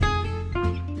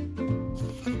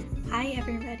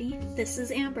This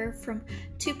is Amber from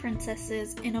Two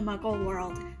Princesses in a Muggle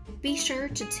World. Be sure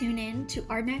to tune in to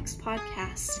our next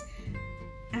podcast,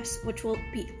 which will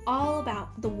be all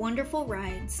about the wonderful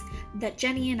rides that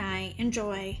Jenny and I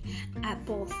enjoy at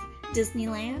both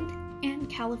Disneyland and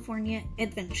California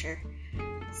Adventure.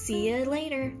 See you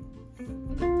later!